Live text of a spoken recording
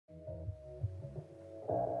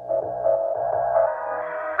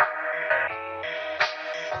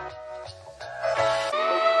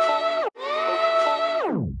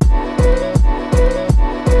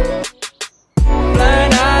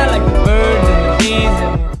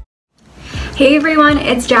Hey everyone,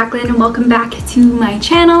 it's Jacqueline and welcome back to my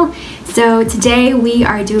channel. So today we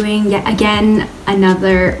are doing yet again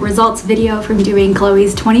another results video from doing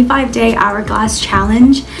Chloe's 25-day Hourglass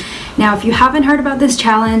challenge. Now if you haven't heard about this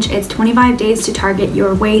challenge, it's 25 days to target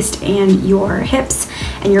your waist and your hips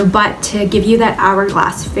and your butt to give you that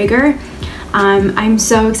hourglass figure. I'm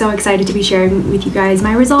so excited to be sharing with you guys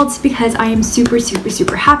my results because I am super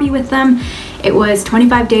happy with them. It was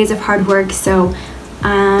 25 days of hard work, so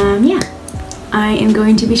yeah, I am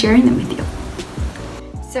going to be sharing them with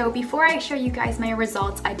you. So before I show you guys my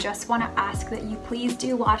results, I just want to ask that you please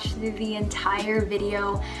do watch the entire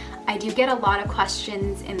video. I do get a lot of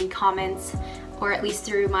questions in the comments, or at least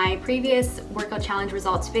through my previous workout challenge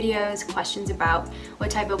results videos, questions about what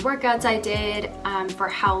type of workouts I did, for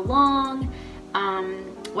how long,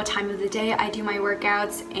 what time of the day I do my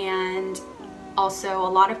workouts, and also a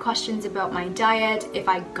lot of questions about my diet, if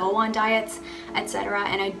I go on diets, etc.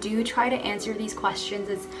 And I do try to answer these questions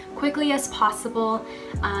as quickly as possible,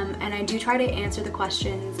 and I do try to answer the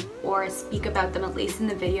questions or speak about them, at least in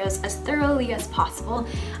the videos, as thoroughly as possible.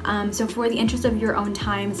 So for the interest of your own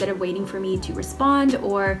time, instead of waiting for me to respond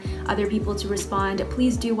or other people to respond,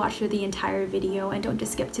 please do watch through the entire video and don't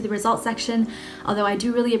just skip to the results section, although I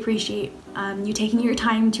do really appreciate you taking your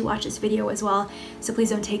time to watch this video as well. So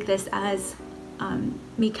please don't take this as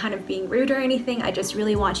me kind of being rude or anything. I just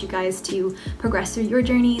really want you guys to progress through your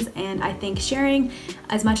journeys, and I think sharing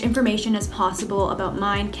as much information as possible about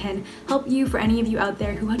mine can help you, for any of you out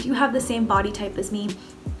there who do have the same body type as me,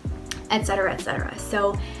 etc. etc.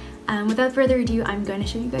 So without further ado, I'm going to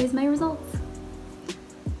show you guys my results.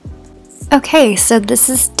 Okay, so this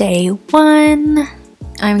is day one.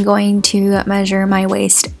 I'm going to measure my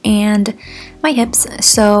waist and my hips.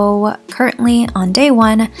 So currently on day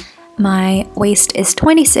one, my waist is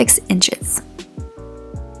 26 inches.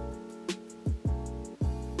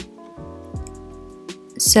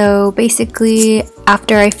 So basically,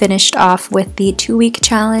 after I finished off with the 2-week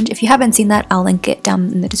challenge, if you haven't seen that, I'll link it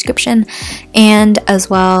down in the description and as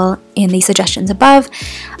well in the suggestions above.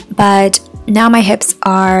 But now my hips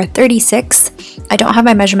are 36. I don't have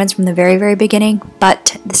my measurements from the very beginning,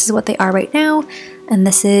 but this is what they are right now, and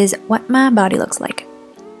this is what my body looks like.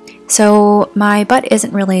 So my butt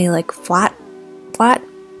isn't really like flat, but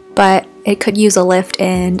it could use a lift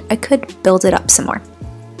and I could build it up some more.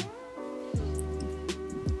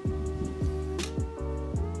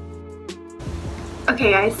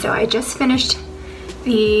 Okay guys, so I just finished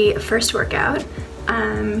the first workout.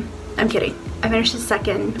 I'm kidding. I finished the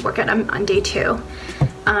second workout. I'm on day 2.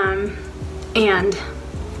 And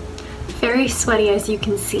very sweaty, as you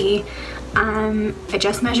can see. I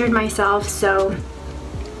just measured myself, so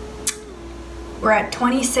we're at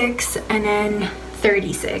 26 and then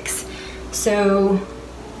 36, so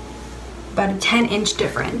about a 10-inch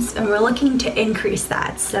difference, and we're looking to increase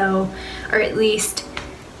that, so, or at least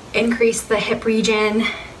increase the hip region,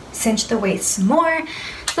 cinch the waist some more,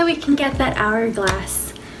 so we can get that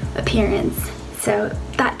hourglass appearance. So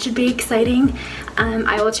that should be exciting.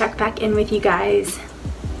 I will check back in with you guys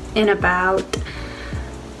in about,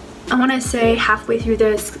 I want to say halfway through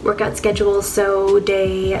this workout schedule, so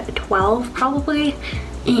day 12 probably,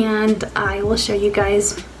 and I will show you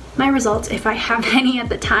guys my results if I have any at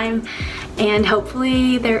the time, and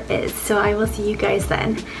hopefully there is, so I will see you guys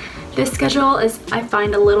then. This schedule is, I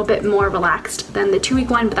find, a little bit more relaxed than the 2-week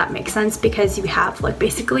one, but that makes sense because you have like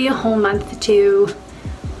basically a whole month to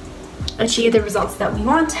achieve the results that we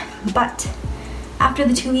want. But after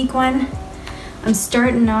the 2-week one, I'm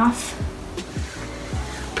starting off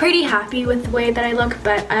pretty happy with the way that I look,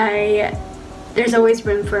 but there's always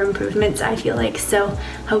room for improvements, I feel like, so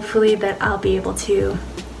hopefully that I'll be able to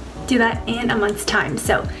do that in a month's time.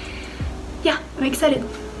 So yeah, I'm excited.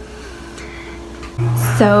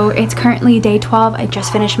 So it's currently day 12. I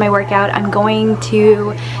just finished my workout. I'm going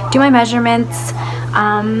to do my measurements.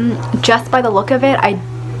 Just by the look of it, I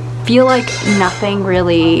feel like nothing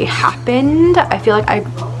really happened. I feel like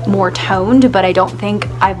I'm more toned, but I don't think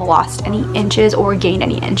I've lost any inches or gained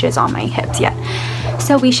any inches on my hips yet.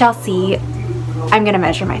 So we shall see. I'm gonna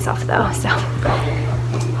measure myself though, so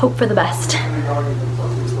hope for the best.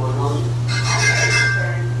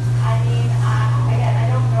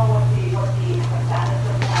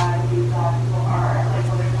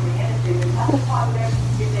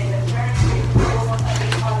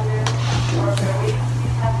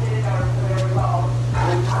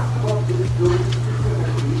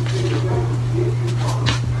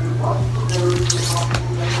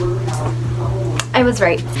 I was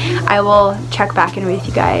right. I will check back in with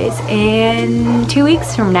you guys in 2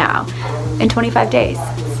 weeks from now, in 25 days.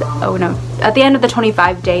 So, oh no, at the end of the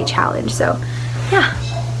 25-day challenge. So yeah,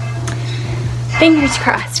 Fingers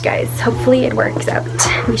crossed, guys. Hopefully it works out.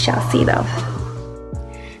 We shall see though.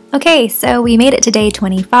 Okay, so we made it to day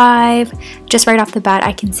 25. Just right off the bat,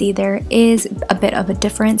 I can see there is a bit of a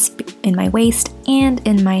difference in my waist and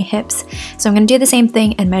in my hips. So I'm gonna do the same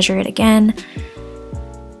thing and measure it again.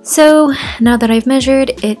 So now that I've measured,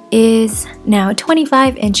 it is now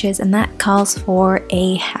 25 inches, and that calls for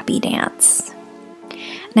a happy dance.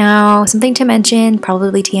 Now, something to mention,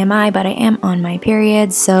 probably TMI, but I am on my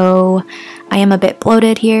period, so I am a bit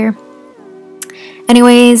bloated here.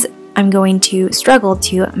 Anyways, I'm going to struggle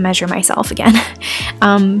to measure myself again.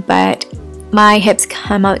 But my hips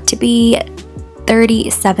come out to be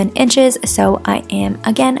 37 inches, so I am,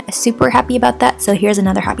 again, super happy about that. So here's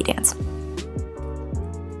another happy dance.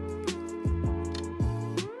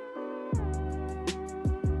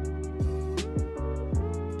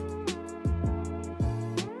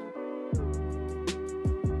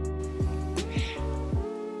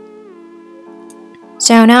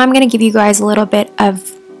 So now I'm going to give you guys a little bit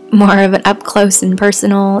of more of an up close and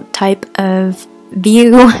personal type of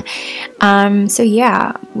view. So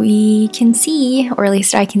yeah, we can see, or at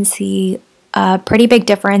least I can see, a pretty big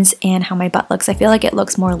difference in how my butt looks. I feel like it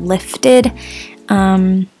looks more lifted.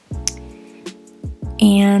 And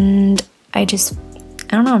I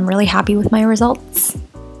don't know, I'm really happy with my results.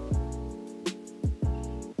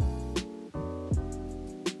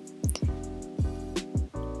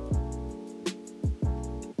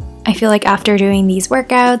 I feel like after doing these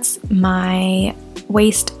workouts, my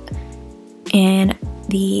waist and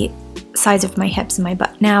the size of my hips and my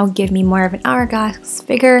butt now give me more of an hourglass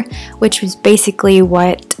figure, which was basically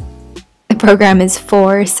what the program is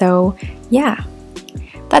for. So yeah,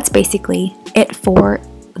 that's basically it for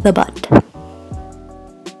the butt.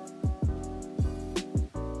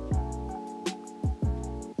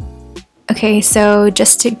 Okay, so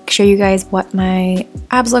just to show you guys what my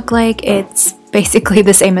abs look like, it's basically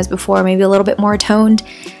the same as before, maybe a little bit more toned,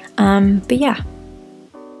 but yeah.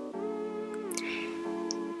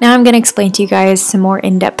 Now I'm going to explain to you guys some more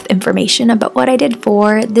in-depth information about what I did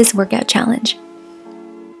for this workout challenge.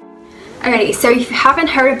 Alrighty, so if you haven't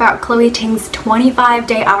heard about Chloe Ting's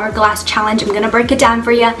 25-day hourglass challenge, I'm going to break it down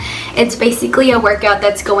for you. It's basically a workout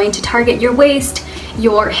that's going to target your waist,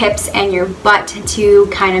 your hips, and your butt to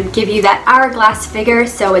kind of give you that hourglass figure.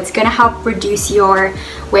 So it's going to help reduce your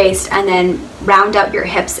waist and then round out your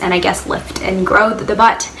hips and I guess lift and grow the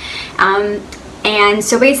butt. And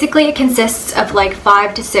so basically it consists of like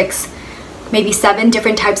 5 to 6, maybe 7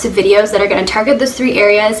 different types of videos that are going to target those 3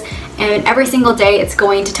 areas, and every single day it's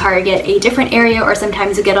going to target a different area, or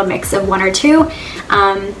sometimes you get a mix of 1 or 2,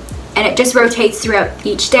 and it just rotates throughout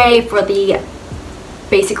each day for the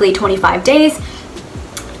basically 25 days.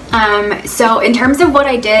 So in terms of what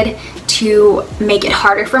I did to make it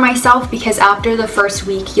harder for myself, because after the first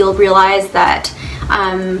week you'll realize that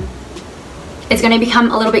it's going to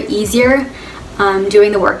become a little bit easier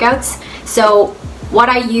doing the workouts. So what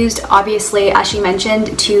I used, obviously, as she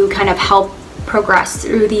mentioned, to kind of help progress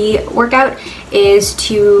through the workout is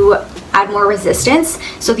to add more resistance.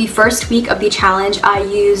 So the first week of the challenge I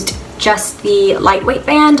used just the lightweight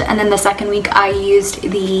band, and then the second week I used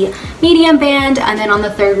the medium band, and then on the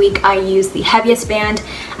third week I used the heaviest band,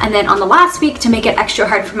 and then on the last week, to make it extra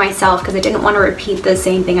hard for myself because I didn't want to repeat the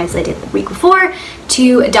same thing as I did the week before,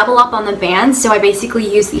 to double up on the bands. So I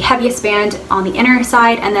basically used the heaviest band on the inner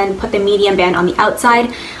side and then put the medium band on the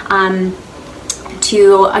outside,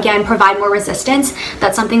 to again provide more resistance.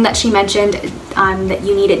 That's something that she mentioned that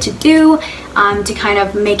you needed to do to kind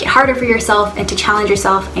of make it harder for yourself and to challenge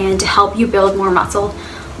yourself and to help you build more muscle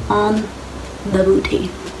on the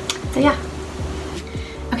booty. So yeah.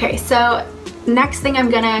 Okay, so next thing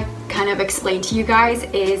I'm gonna kind of explain to you guys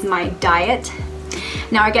is my diet.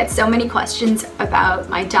 Now, I get so many questions about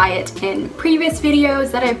my diet in previous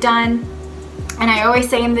videos that I've done, and I always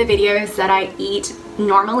say in the videos that I eat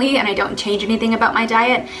normally and I don't change anything about my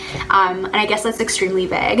diet, and I guess that's extremely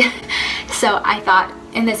vague. So I thought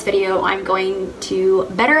in this video I'm going to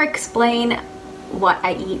better explain what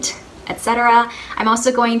I eat, etc. I'm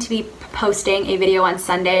also going to be posting a video on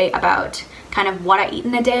Sunday about kind of what I eat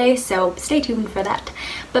in a day, so stay tuned for that.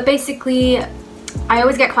 But basically, I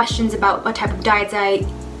always get questions about what type of diets I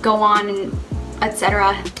go on and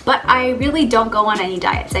etc. But I really don't go on any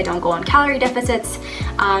diets. I don't go on calorie deficits.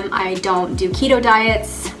 I don't do keto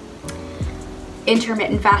diets,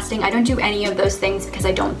 intermittent fasting. I don't do any of those things because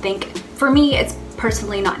I don't think, for me, it's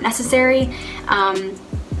personally not necessary.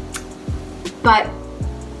 But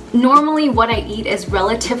normally what I eat is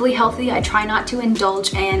relatively healthy. I try not to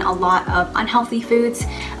indulge in a lot of unhealthy foods,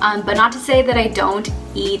 but not to say that I don't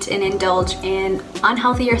eat and indulge in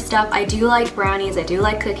unhealthier stuff. I do like brownies, I do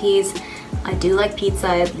like cookies, I do like pizza.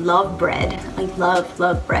 I love bread. I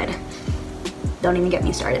love bread. Don't even get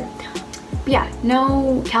me started. But yeah,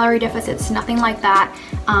 no calorie deficits, nothing like that.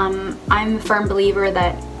 I'm a firm believer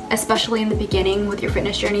that, especially in the beginning with your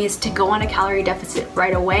fitness journeys, to go on a calorie deficit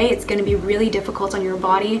right away, it's going to be really difficult on your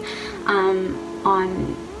body,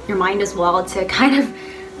 on your mind as well, to kind of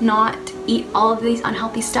not eat all of these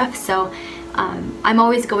unhealthy stuff. So I'm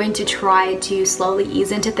always going to try to slowly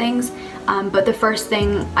ease into things, but the first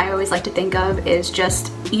thing I always like to think of is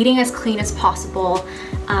just eating as clean as possible,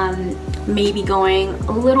 maybe going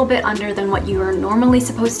a little bit under than what you are normally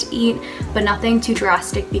supposed to eat, but nothing too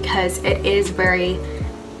drastic because it is very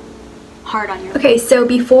hard on you. Okay, so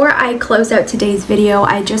before I close out today's video,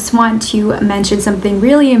 I just want to mention something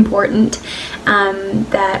really important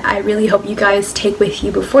that I really hope you guys take with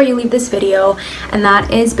you before you leave this video, and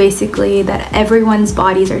that is basically that everyone's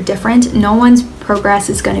bodies are different. No one's progress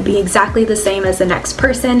is going to be exactly the same as the next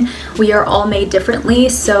person. We are all made differently,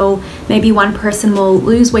 so maybe one person will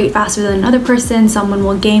lose weight faster than another person, someone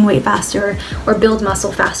will gain weight faster or build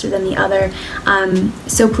muscle faster than the other.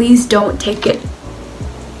 So please don't take it,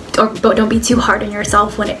 or don't be too hard on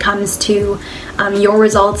yourself when it comes to your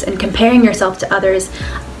results and comparing yourself to others.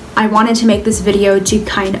 I wanted to make this video to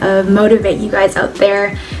kind of motivate you guys out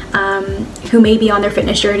there who may be on their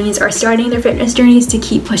fitness journeys or starting their fitness journeys to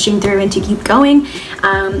keep pushing through and to keep going.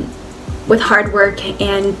 With hard work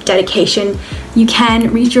and dedication, you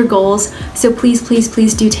can reach your goals. So please, please,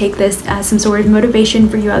 please do take this as some sort of motivation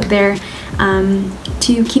for you out there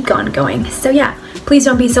to keep on going. So yeah, please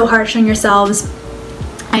don't be so harsh on yourselves.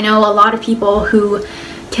 I know a lot of people who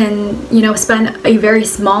can, you know, spend a very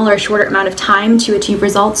small or shorter amount of time to achieve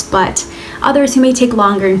results, but others who may take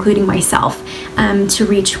longer, including myself, to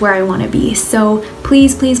reach where I want to be. So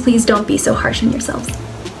please, please, please don't be so harsh on yourselves.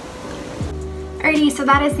 Alrighty, so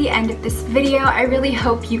that is the end of this video. I really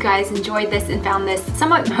hope you guys enjoyed this and found this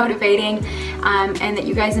somewhat motivating, and that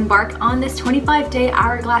you guys embark on this 25-day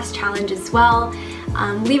Hourglass challenge as well.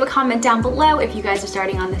 Leave a comment down below if you guys are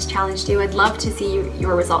starting on this challenge too. I'd love to see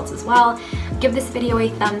your results as well. Give this video a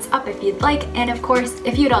thumbs up if you'd like, and of course,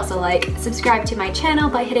 if you'd also like, subscribe to my channel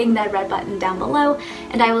by hitting that red button down below,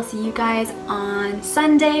 and I will see you guys on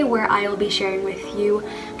Sunday, where I will be sharing with you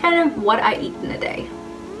kind of what I eat in a day.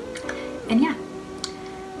 And yeah,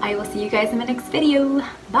 I will see you guys in my next video.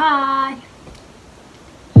 Bye!